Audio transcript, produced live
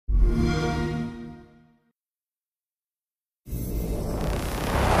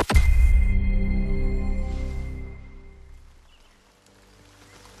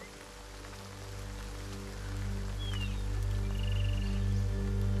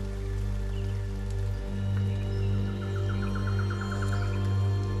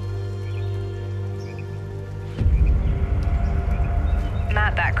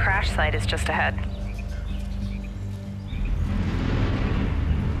Matt, that crash site is just ahead.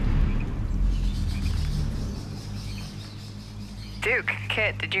 Duke,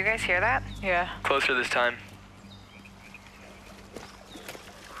 Kit, did you guys hear that? Yeah. Closer this time.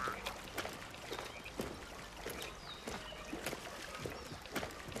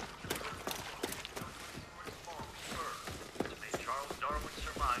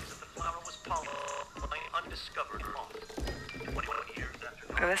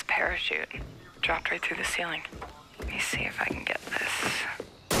 Look at this parachute. Dropped right through the ceiling. Let me see if I can get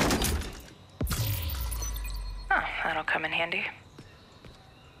this. Oh, that'll come in handy.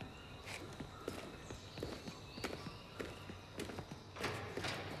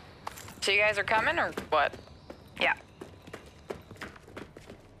 So you guys are coming or what? Yeah.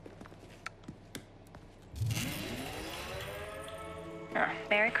 Oh,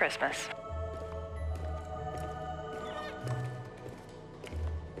 Merry Christmas.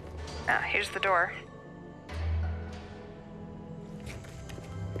 Ah, here's the door.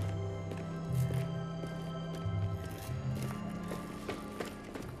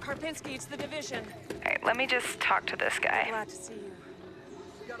 Karpinski, it's the division. Alright, let me just talk to this guy. Glad to see you.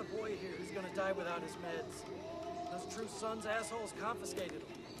 We got a boy here who's gonna die without his meds. Those True Sons assholes confiscated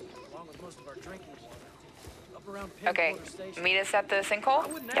him, along with most of our drinking water. Up around Okay, Pinwater Station. meet us at the I sinkhole?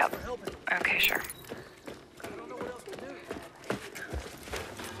 wouldn't ask Yep. for help. Okay, sure. I don't know what else to do.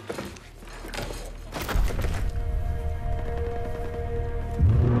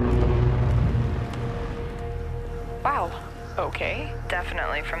 Wow. Okay.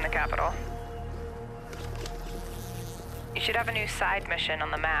 Definitely from the capital. You should have a new side mission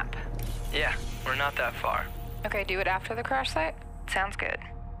on the map. Yeah, we're not that far. Okay, do it after the crash site? Sounds good.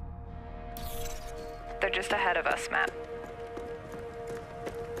 They're just ahead of us, Matt.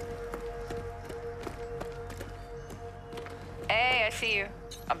 Hey, I see you.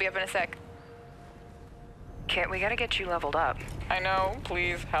 I'll be up in a sec. Kit, we gotta get you leveled up. I know,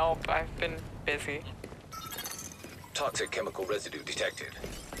 please help. I've been busy. Toxic chemical residue detected.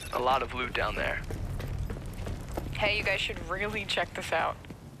 A lot of loot down there. Hey, you guys should really check this out.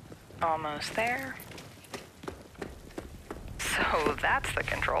 Almost there. So that's the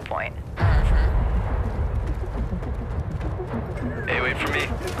control point. Hey, wait for me.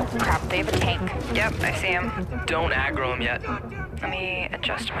 Crap, they have a tank. Yep, I see him. Don't aggro him yet. Let me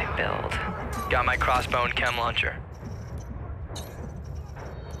adjust my build. Got my crossbow and chem launcher.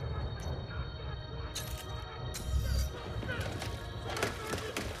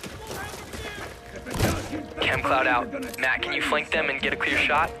 Chem cloud out. Matt, can you flank them and get a clear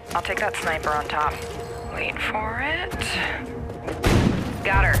shot? I'll take that sniper on top. Wait for it.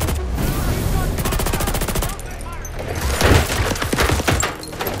 Got her.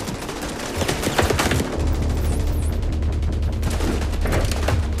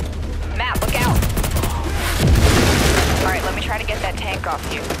 Matt, look out! Alright, let me try to get that tank off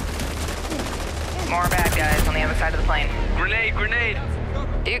you. More bad guys on the other side of the plane. Grenade, grenade!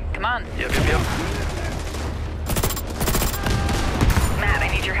 Dude, come on. Yep. Matt, I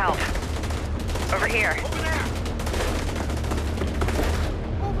need your help. Over here.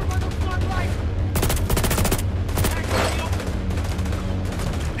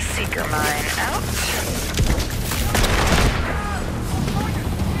 Seeker mine out.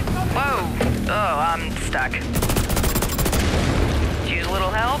 Whoa! Oh, I'm stuck. Use a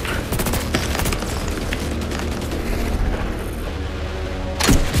little help.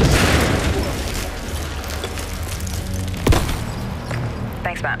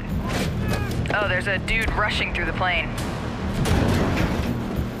 Thanks, Matt. Oh, there's a dude rushing through the plane.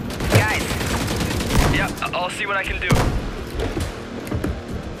 Guys. Yep, I'll see what I can do.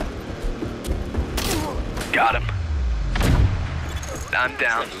 Got him. I'm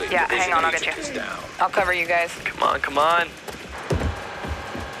down. Yeah, hang on, I'll get you. Down. I'll cover you guys. Come on, come on.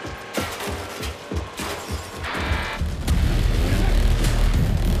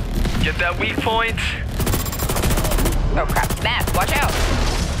 Get that weak point. Oh crap. Matt, watch out!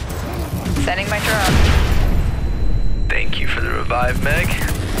 Setting my drone. Thank you for the revive, Meg.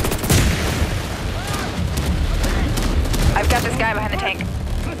 I've got this guy behind the tank.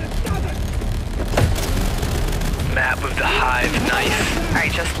 Matt with the hive, nice.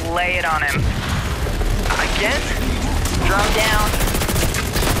 Alright, just lay it on him. Again? Drone down.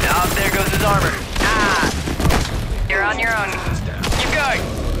 Now there goes his armor. Ah! You're on your own. Keep going.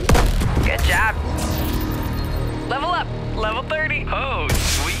 Good job. Level up. Level 30. Oh,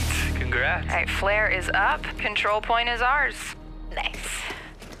 sweet. Congrats. Alright, flare is up. Control point is ours. Nice.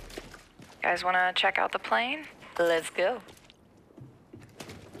 Guys wanna check out the plane? Let's go.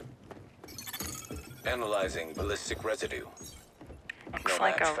 Analyzing ballistic residue. Looks No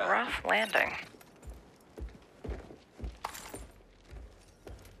like match a found. rough landing.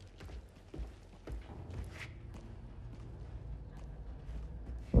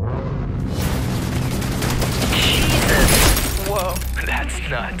 Jesus! Whoa, that's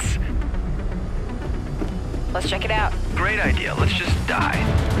nuts. Let's check it out. Great idea. Let's just die.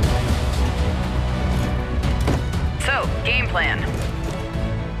 So, game plan.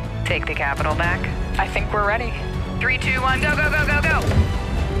 Take the capital back. I think we're ready. 3, 2, 1, go, go, go, go, go!